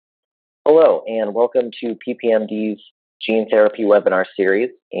Hello, and welcome to PPMD's Gene Therapy webinar series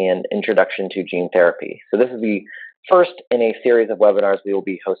and Introduction to Gene Therapy. So this is the first in a series of webinars we will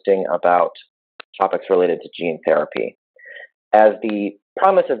be hosting about topics related to gene therapy. As the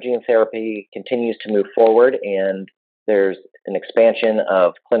promise of gene therapy continues to move forward and there's an expansion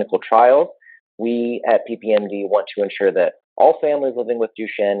of clinical trials, we at PPMD want to ensure that all families living with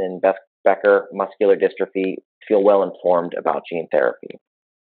Duchenne and Becker muscular dystrophy feel well informed about gene therapy.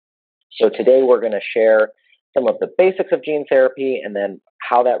 So today we're going to share some of the basics of gene therapy and then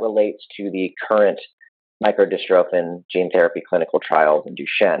how that relates to the current micro-dystrophin gene therapy clinical trials in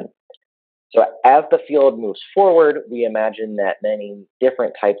Duchenne. So as the field moves forward, we imagine that many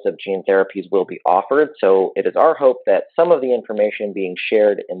different types of gene therapies will be offered. So it is our hope that some of the information being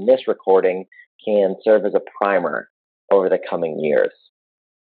shared in this recording can serve as a primer over the coming years.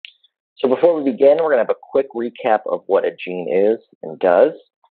 So before we begin, we're going to have a quick recap of what a gene is and does.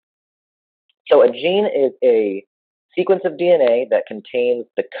 So a gene is a sequence of DNA that contains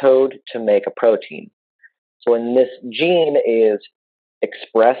the code to make a protein. So when this gene is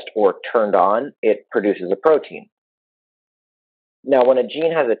expressed or turned on, it produces a protein. Now, when a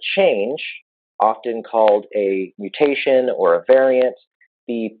gene has a change, often called a mutation or a variant,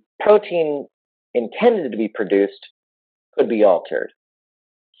 the protein intended to be produced could be altered.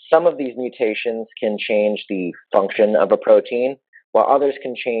 Some of these mutations can change the function of a protein, while others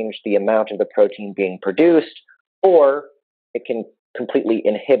can change the amount of the protein being produced, or it can completely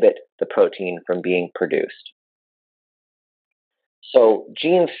inhibit the protein from being produced. So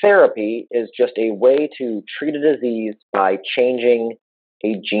gene therapy is just a way to treat a disease by changing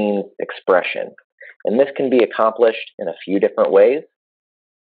a gene's expression. And this can be accomplished in a few different ways.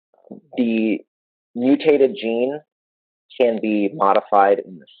 The mutated gene can be modified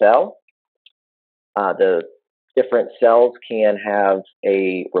in the cell. The different cells can have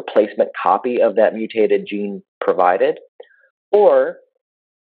a replacement copy of that mutated gene provided, or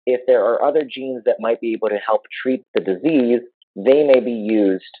if there are other genes that might be able to help treat the disease, they may be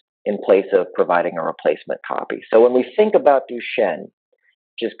used in place of providing a replacement copy. So when we think about Duchenne,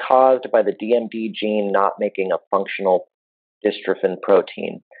 which is caused by the DMD gene not making a functional dystrophin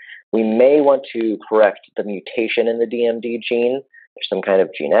protein, we may want to correct the mutation in the DMD gene. There's some kind of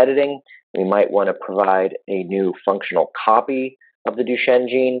gene editing. We might want to provide a new functional copy of the Duchenne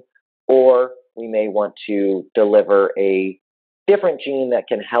gene, or we may want to deliver a different gene that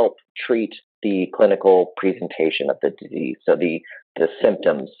can help treat the clinical presentation of the disease, so the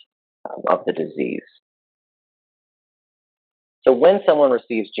symptoms of the disease. So when someone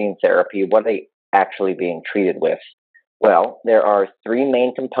receives gene therapy, what are they actually being treated with? Well, there are three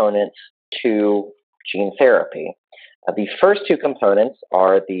main components to gene therapy. The first two components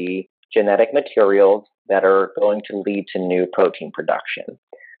are the genetic materials that are going to lead to new protein production.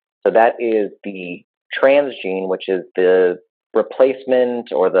 So that is the transgene, which is the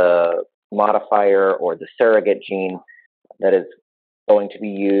replacement or the modifier or the surrogate gene that is going to be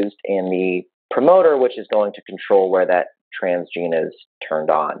used, and the promoter, which is going to control where that transgene is turned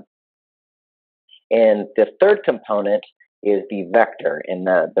on. And the third component is the vector, and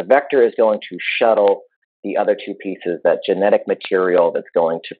the vector is going to shuttle the other two pieces, that genetic material that's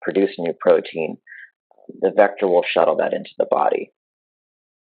going to produce a new protein. The vector will shuttle that into the body.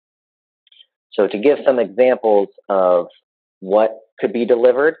 So to give some examples of what could be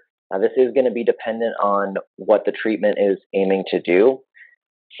delivered, this is going to be dependent on what the treatment is aiming to do.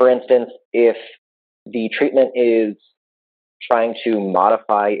 For instance, if the treatment is trying to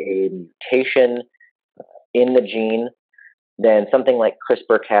modify a mutation in the gene, then something like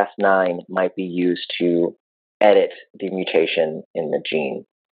CRISPR-Cas9 might be used to edit the mutation in the gene.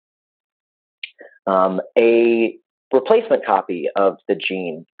 A replacement copy of the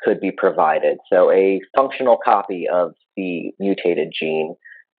gene could be provided. So a functional copy of the mutated gene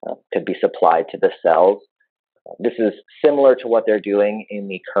could be supplied to the cells. This is similar to what they're doing in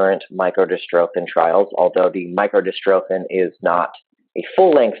the current micro-dystrophin trials, although the micro-dystrophin is not a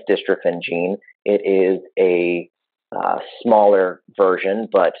full-length dystrophin gene. It is a smaller version,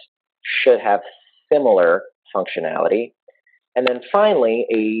 but should have similar functionality. And then finally,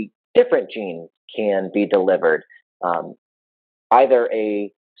 a different gene can be delivered, either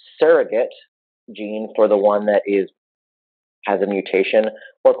a surrogate gene for the one that has a mutation,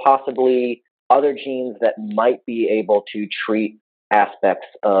 or possibly other genes that might be able to treat aspects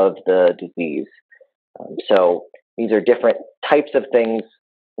of the disease. So these are different types of things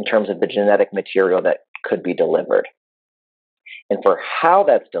in terms of the genetic material that could be delivered. And for how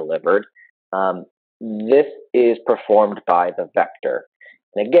that's delivered, this is performed by the vector.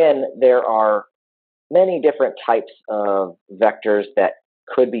 And again, there are many different types of vectors that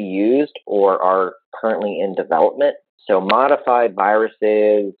could be used or are currently in development. So modified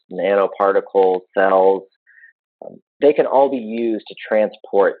viruses, nanoparticles, cells, they can all be used to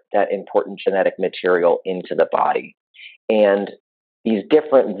transport that important genetic material into the body. And these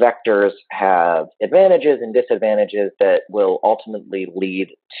different vectors have advantages and disadvantages that will ultimately lead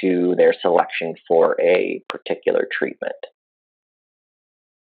to their selection for a particular treatment.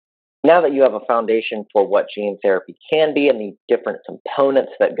 Now that you have a foundation for what gene therapy can be and the different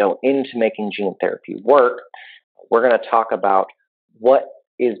components that go into making gene therapy work, we're going to talk about what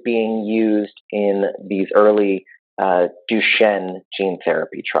is being used in these early Duchenne gene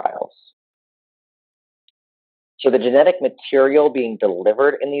therapy trials. So the genetic material being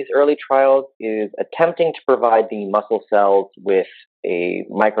delivered in these early trials is attempting to provide the muscle cells with a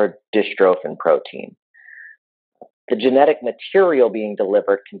micro-dystrophin protein. The genetic material being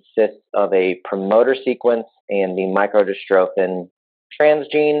delivered consists of a promoter sequence and the micro-dystrophin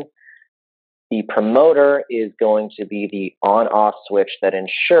transgene. The promoter is going to be the on-off switch that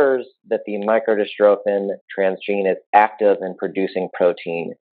ensures that the micro-dystrophin transgene is active in producing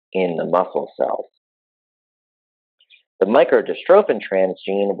protein in the muscle cells. The micro-dystrophin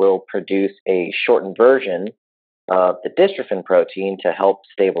transgene will produce a shortened version of the dystrophin protein to help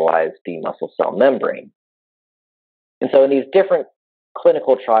stabilize the muscle cell membrane. And so in these different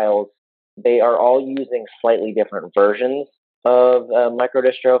clinical trials, they are all using slightly different versions of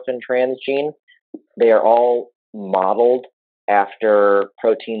micro-dystrophin transgene. They are all modeled after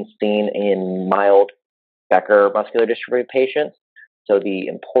proteins seen in mild Becker muscular dystrophy patients. So the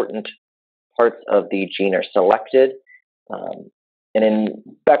important parts of the gene are selected. And in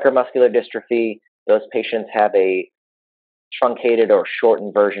Becker muscular dystrophy, those patients have a truncated or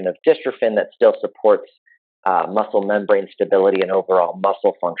shortened version of dystrophin that still supports muscle membrane stability and overall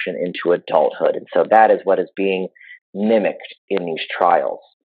muscle function into adulthood. And so that is what is being mimicked in these trials.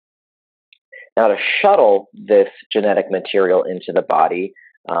 Now, to shuttle this genetic material into the body,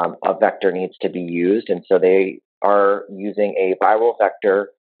 a vector needs to be used. And so they are using a viral vector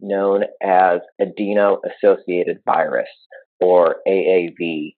known as adeno-associated virus, or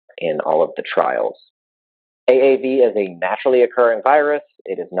AAV, in all of the trials. AAV is a naturally occurring virus.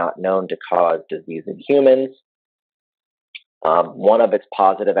 It is not known to cause disease in humans. One of its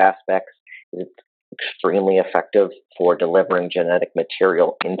positive aspects is it's extremely effective for delivering genetic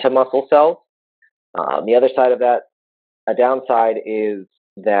material into muscle cells. The other side of that, a downside, is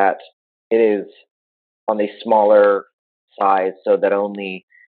that it is on the smaller size so that only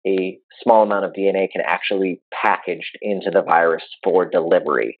a small amount of DNA can actually be packaged into the virus for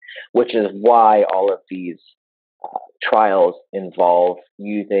delivery, which is why all of these trials involve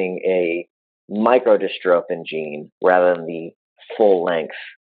using a micro-dystrophin gene rather than the full-length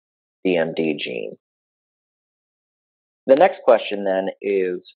PPMD gene. The next question then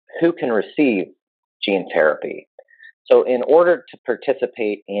is, who can receive gene therapy? So in order to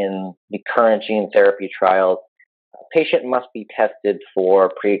participate in the current gene therapy trials, a patient must be tested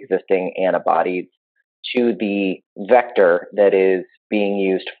for pre-existing antibodies to the vector that is being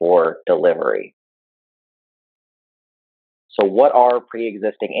used for delivery. So what are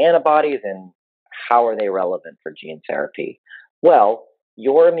pre-existing antibodies and how are they relevant for gene therapy? Well,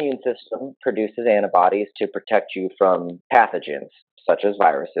 your immune system produces antibodies to protect you from pathogens, such as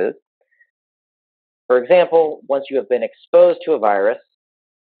viruses. For example, once you have been exposed to a virus,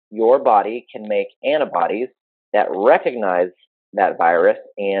 your body can make antibodies that recognize that virus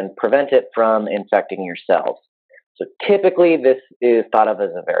and prevent it from infecting your cells. So typically, this is thought of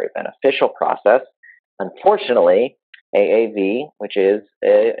as a very beneficial process. Unfortunately, AAV, which is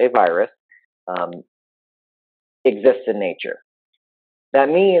a virus, exists in nature. That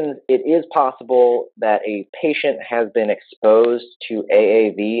means it is possible that a patient has been exposed to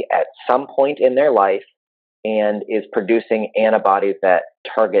AAV at some point in their life and is producing antibodies that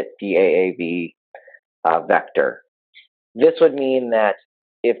target the AAV vector. This would mean that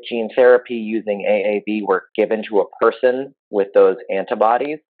if gene therapy using AAV were given to a person with those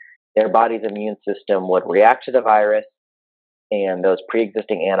antibodies, their body's immune system would react to the virus, and those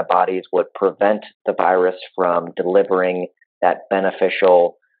pre-existing antibodies would prevent the virus from delivering that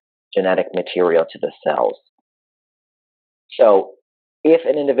beneficial genetic material to the cells. So if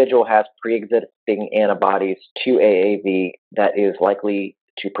an individual has pre-existing antibodies to AAV, that is likely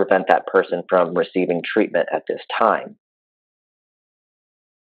to prevent that person from receiving treatment at this time.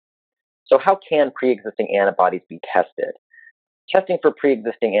 So how can pre-existing antibodies be tested? Testing for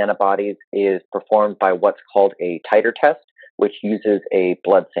pre-existing antibodies is performed by what's called a titer test, which uses a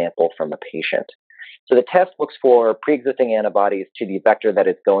blood sample from a patient. So the test looks for pre-existing antibodies to the vector that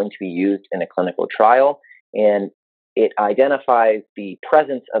is going to be used in a clinical trial, and it identifies the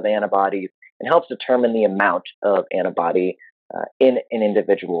presence of antibodies and helps determine the amount of antibody in an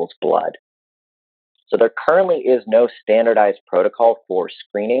individual's blood. So there currently is no standardized protocol for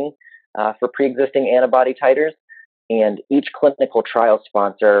screening for pre-existing antibody titers, and each clinical trial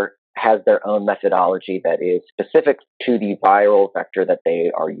sponsor has their own methodology that is specific to the viral vector that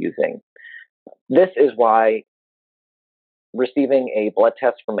they are using. This is why receiving a blood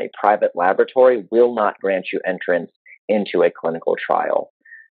test from a private laboratory will not grant you entrance into a clinical trial.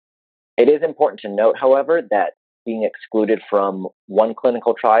 It is important to note, however, that being excluded from one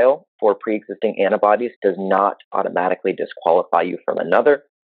clinical trial for pre-existing antibodies does not automatically disqualify you from another.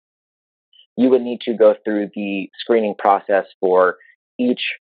 You would need to go through the screening process for each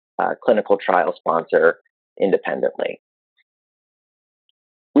clinical trial sponsor independently.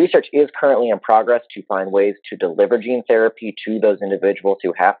 Research is currently in progress to find ways to deliver gene therapy to those individuals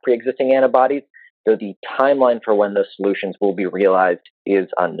who have pre-existing antibodies, though the timeline for when those solutions will be realized is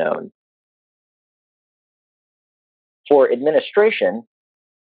unknown. For administration,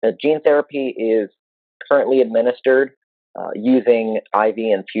 gene therapy is currently administered using IV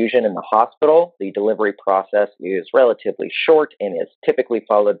infusion in the hospital. The delivery process is relatively short and is typically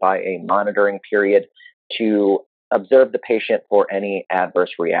followed by a monitoring period to observe the patient for any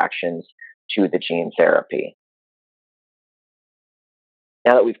adverse reactions to the gene therapy.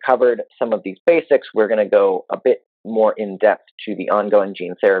 Now that we've covered some of these basics, we're going to go a bit more in depth to the ongoing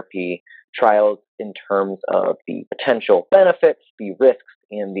gene therapy trials in terms of the potential benefits, the risks,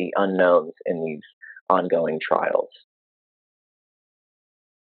 and the unknowns in these ongoing trials.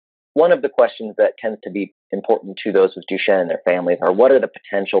 One of the questions that tends to be important to those with Duchenne and their families are, what are the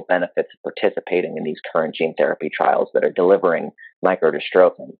potential benefits of participating in these current gene therapy trials that are delivering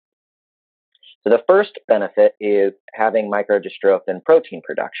micro-dystrophin? So the first benefit is having micro-dystrophin protein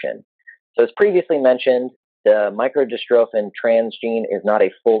production. So as previously mentioned, the micro-dystrophin transgene is not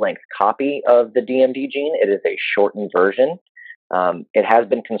a full-length copy of the DMD gene. It is a shortened version. It has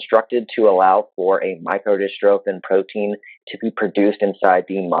been constructed to allow for a micro-dystrophin protein to be produced inside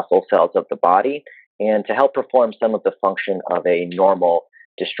the muscle cells of the body and to help perform some of the function of a normal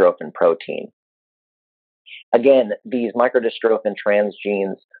dystrophin protein. Again, these micro-dystrophin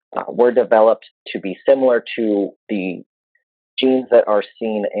transgenes were developed to be similar to the genes that are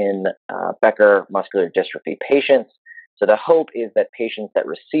seen in Becker muscular dystrophy patients. So the hope is that patients that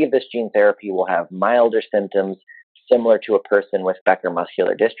receive this gene therapy will have milder symptoms similar to a person with Becker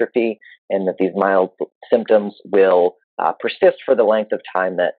muscular dystrophy, and that these mild symptoms will persist for the length of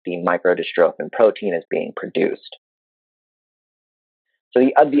time that the micro-dystrophin protein is being produced. So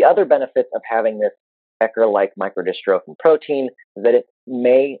the other benefits of having this Becker-like micro-dystrophin protein is that it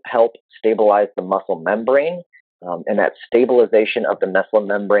may help stabilize the muscle membrane, and that stabilization of the muscle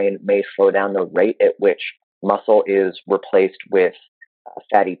membrane may slow down the rate at which muscle is replaced with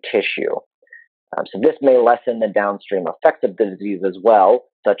fatty tissue. So this may lessen the downstream effects of the disease as well,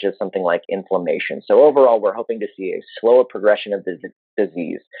 such as something like inflammation. So overall, we're hoping to see a slower progression of the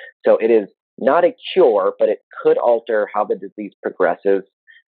disease. So it is not a cure, but it could alter how the disease progresses.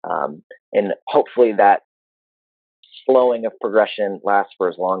 And hopefully that slowing of progression lasts for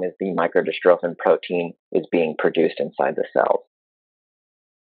as long as the micro-dystrophin protein is being produced inside the cells.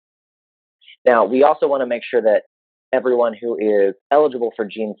 Now, we also want to make sure that everyone who is eligible for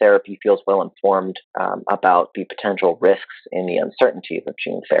gene therapy feels well informed about the potential risks and the uncertainties of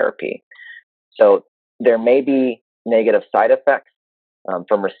gene therapy. So there may be negative side effects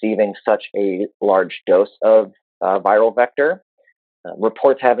from receiving such a large dose of viral vector.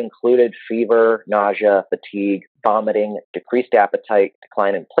 Reports have included fever, nausea, fatigue, vomiting, decreased appetite,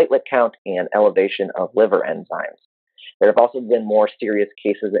 decline in platelet count, and elevation of liver enzymes. There have also been more serious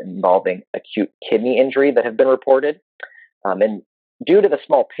cases involving acute kidney injury that have been reported. And due to the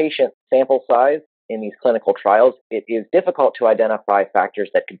small patient sample size in these clinical trials, it is difficult to identify factors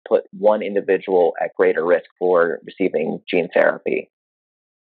that could put one individual at greater risk for receiving gene therapy.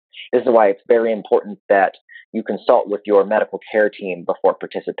 This is why it's very important that you consult with your medical care team before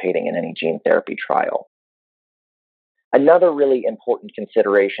participating in any gene therapy trial. Another really important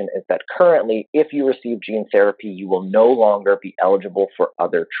consideration is that currently, if you receive gene therapy, you will no longer be eligible for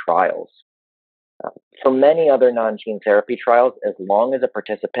other trials. For many other non-gene therapy trials, as long as a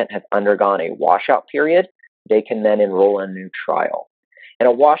participant has undergone a washout period, they can then enroll in a new trial. And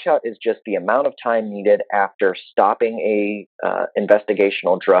a washout is just the amount of time needed after stopping a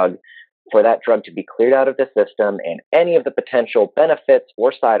investigational drug for that drug to be cleared out of the system and any of the potential benefits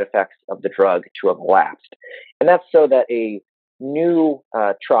or side effects of the drug to have lapsed. And that's so that a new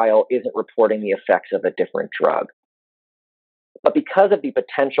trial isn't reporting the effects of a different drug. But because of the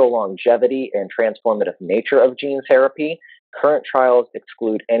potential longevity and transformative nature of gene therapy, current trials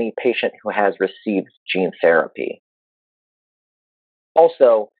exclude any patient who has received gene therapy.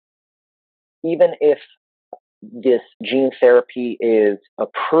 Also, even if this gene therapy is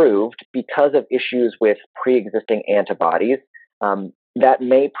approved because of issues with pre-existing antibodies, that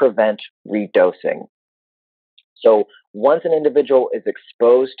may prevent redosing. So once an individual is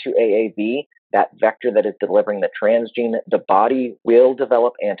exposed to AAV, that vector that is delivering the transgene, the body will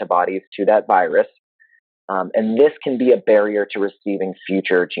develop antibodies to that virus, and this can be a barrier to receiving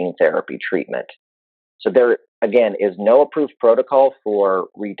future gene therapy treatment. So there, again, is no approved protocol for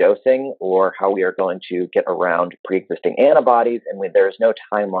redosing or how we are going to get around pre-existing antibodies, and there is no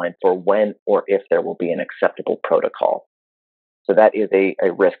timeline for when or if there will be an acceptable protocol. So that is a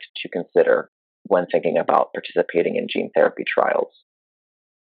risk to consider when thinking about participating in gene therapy trials.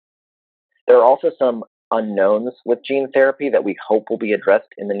 There are also some unknowns with gene therapy that we hope will be addressed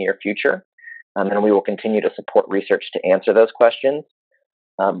in the near future, and we will continue to support research to answer those questions.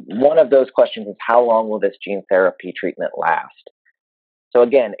 One of those questions is, how long will this gene therapy treatment last? So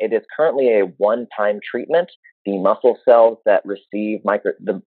again, it is currently a one-time treatment. The muscle cells that receive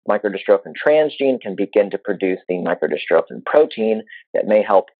the micro-dystrophin transgene can begin to produce the micro-dystrophin protein that may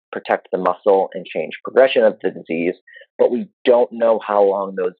help protect the muscle and change progression of the disease, but we don't know how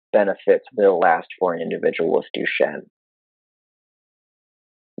long those benefits will last for an individual with Duchenne.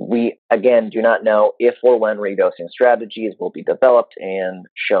 We, again, do not know if or when redosing strategies will be developed and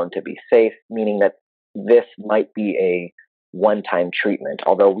shown to be safe, meaning that this might be a one-time treatment,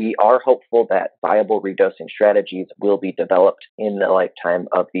 although we are hopeful that viable redosing strategies will be developed in the lifetime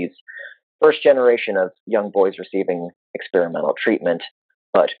of these first generation of young boys receiving experimental treatment,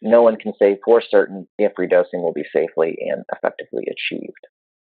 but no one can say for certain if redosing will be safely and effectively achieved.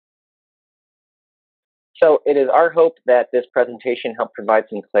 So it is our hope that this presentation helped provide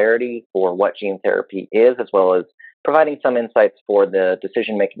some clarity for what gene therapy is, as well as providing some insights for the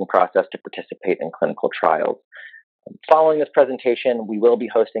decision-making process to participate in clinical trials. Following this presentation, we will be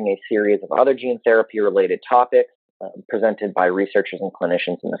hosting a series of other gene therapy-related topics presented by researchers and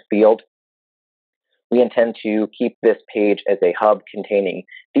clinicians in the field. We intend to keep this page as a hub containing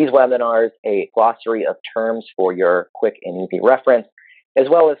these webinars, a glossary of terms for your quick and easy reference, as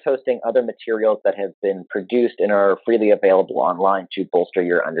well as hosting other materials that have been produced and are freely available online to bolster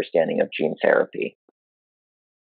your understanding of gene therapy.